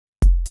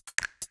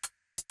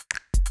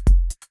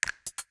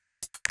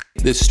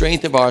The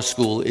strength of our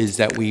school is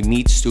that we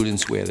meet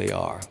students where they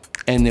are,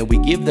 and that we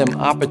give them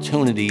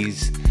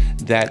opportunities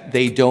that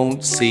they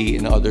don't see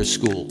in other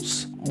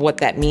schools. What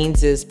that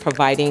means is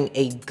providing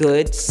a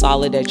good,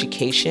 solid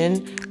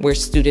education where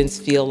students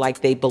feel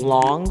like they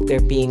belong, they're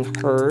being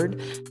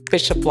heard.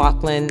 Bishop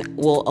Loughlin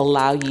will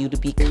allow you to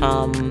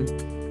become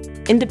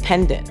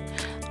independent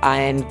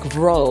and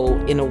grow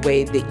in a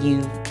way that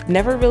you've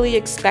never really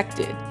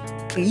expected.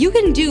 You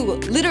can do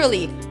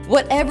literally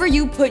whatever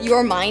you put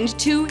your mind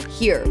to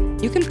here.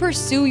 You can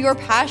pursue your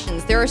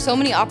passions. There are so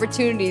many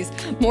opportunities,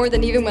 more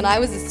than even when I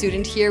was a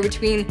student here,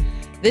 between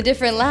the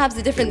different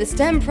labs, the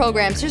STEM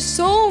programs. There's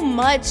so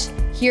much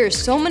here,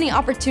 so many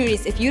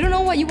opportunities. If you don't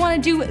know what you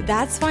want to do,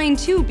 that's fine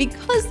too,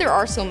 because there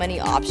are so many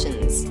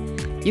options.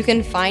 You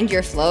can find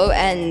your flow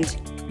and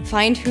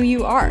find who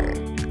you are.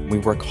 We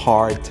work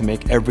hard to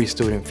make every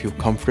student feel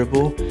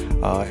comfortable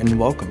and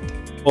welcomed.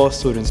 All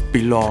students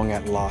belong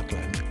at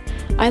Loughlin.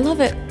 I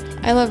love it.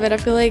 I love it. I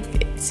feel like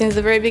since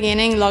the very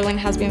beginning, Loughlin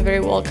has been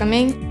very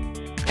welcoming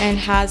and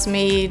has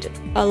made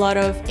a lot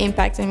of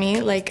impact on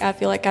me. Like, I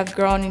feel like I've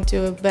grown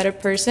into a better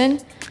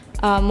person,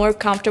 more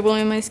comfortable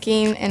in my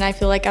skin, and I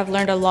feel like I've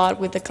learned a lot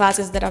with the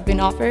classes that I've been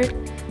offered,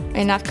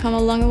 and I've come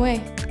a long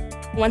way.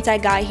 Once I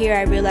got here,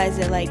 I realized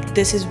that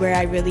this is where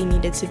I really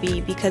needed to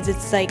be, because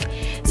it's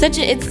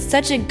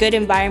such a good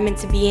environment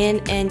to be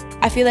in, and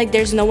I feel like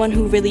there's no one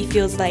who really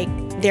feels like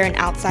they're an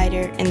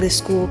outsider in this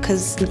school,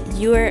 because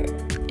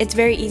it's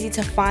very easy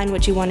to find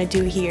what you want to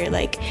do here,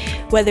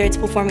 whether it's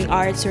performing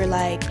arts or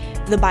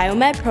the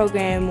biomed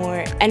program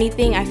or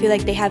anything. I feel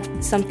like they have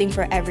something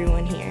for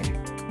everyone here.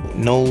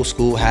 No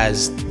school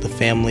has the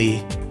family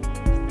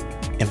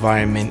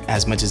environment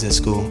as much as this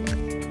school.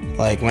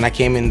 When I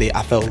came in,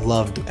 I felt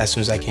loved as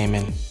soon as I came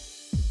in.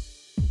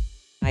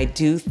 I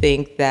do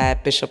think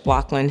that Bishop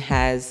Loughlin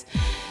has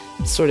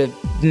sort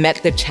of met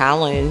the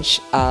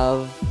challenge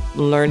of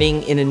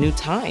learning in a new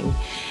time.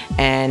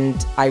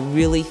 And I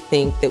really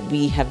think that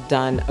we have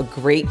done a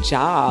great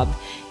job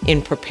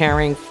in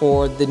preparing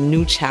for the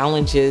new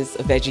challenges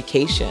of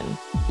education.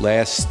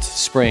 Last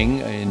spring,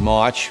 in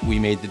March, we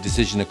made the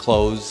decision to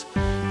close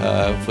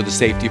for the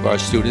safety of our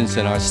students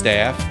and our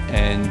staff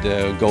and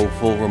go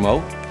full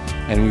remote.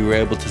 And we were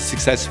able to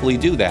successfully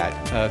do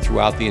that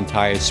throughout the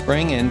entire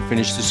spring and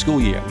finish the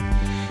school year.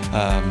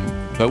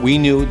 But we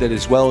knew that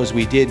as well as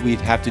we did,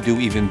 we'd have to do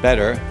even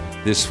better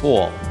this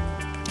fall.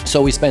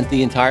 So we spent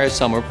the entire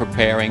summer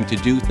preparing to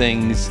do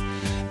things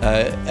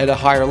at a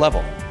higher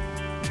level.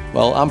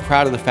 Well, I'm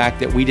proud of the fact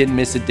that we didn't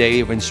miss a day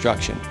of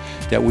instruction,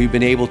 that we've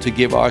been able to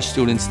give our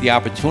students the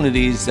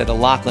opportunities that a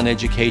Loughlin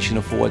education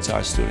affords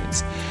our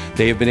students.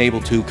 They have been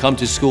able to come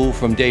to school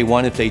from day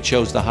one if they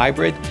chose the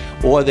hybrid,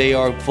 or they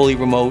are fully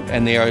remote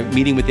and they are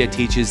meeting with their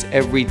teachers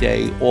every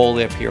day, all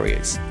their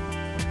periods.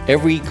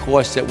 Every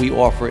course that we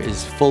offer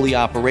is fully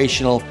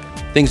operational.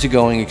 Things are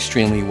going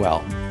extremely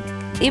well.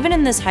 Even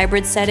in this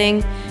hybrid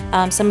setting,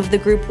 some of the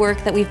group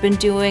work that we've been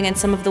doing and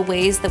some of the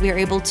ways that we are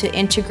able to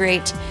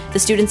integrate the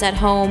students at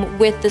home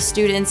with the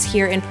students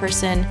here in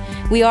person,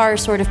 we are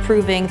sort of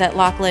proving that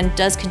Loughlin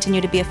does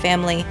continue to be a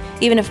family,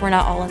 even if we're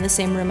not all in the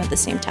same room at the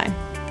same time.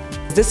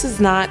 This is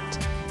not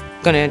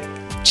going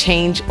to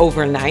change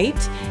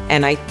overnight,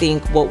 and I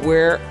think what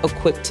we're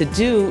equipped to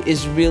do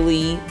is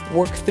really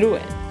work through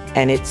it.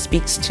 And it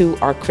speaks to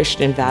our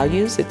Christian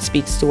values, it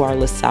speaks to our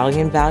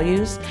LaSallian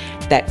values,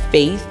 that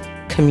faith,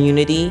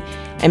 community,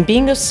 and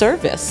being of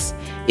service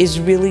is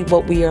really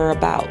what we are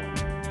about.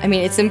 I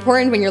mean, it's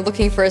important when you're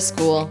looking for a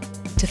school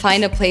to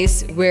find a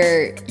place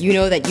where you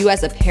know that you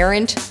as a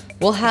parent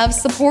will have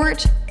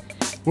support,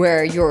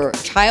 where your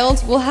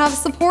child will have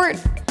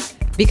support,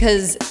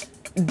 because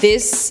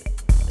this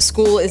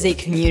school is a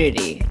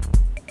community.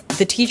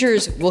 The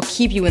teachers will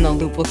keep you in the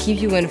loop, will keep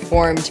you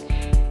informed.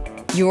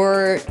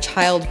 Your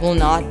child will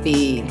not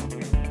be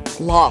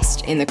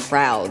lost in the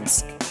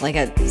crowds like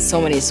at so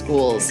many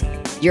schools.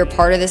 You're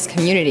part of this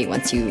community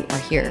once you are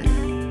here.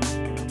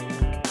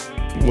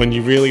 When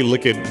you really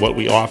look at what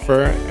we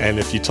offer, and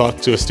if you talk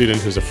to a student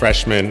who's a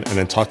freshman and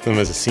then talk to them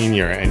as a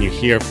senior, and you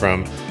hear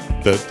from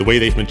the way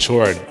they've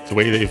matured, the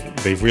way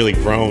they've really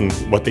grown,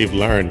 what they've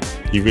learned,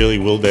 you really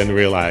will then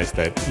realize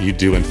that you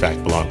do in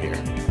fact belong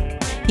here.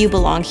 You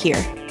belong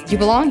here. You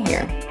belong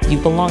here. You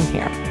belong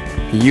here.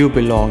 You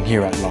belong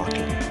here at Loughlin.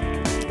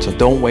 So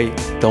don't wait,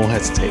 don't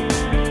hesitate.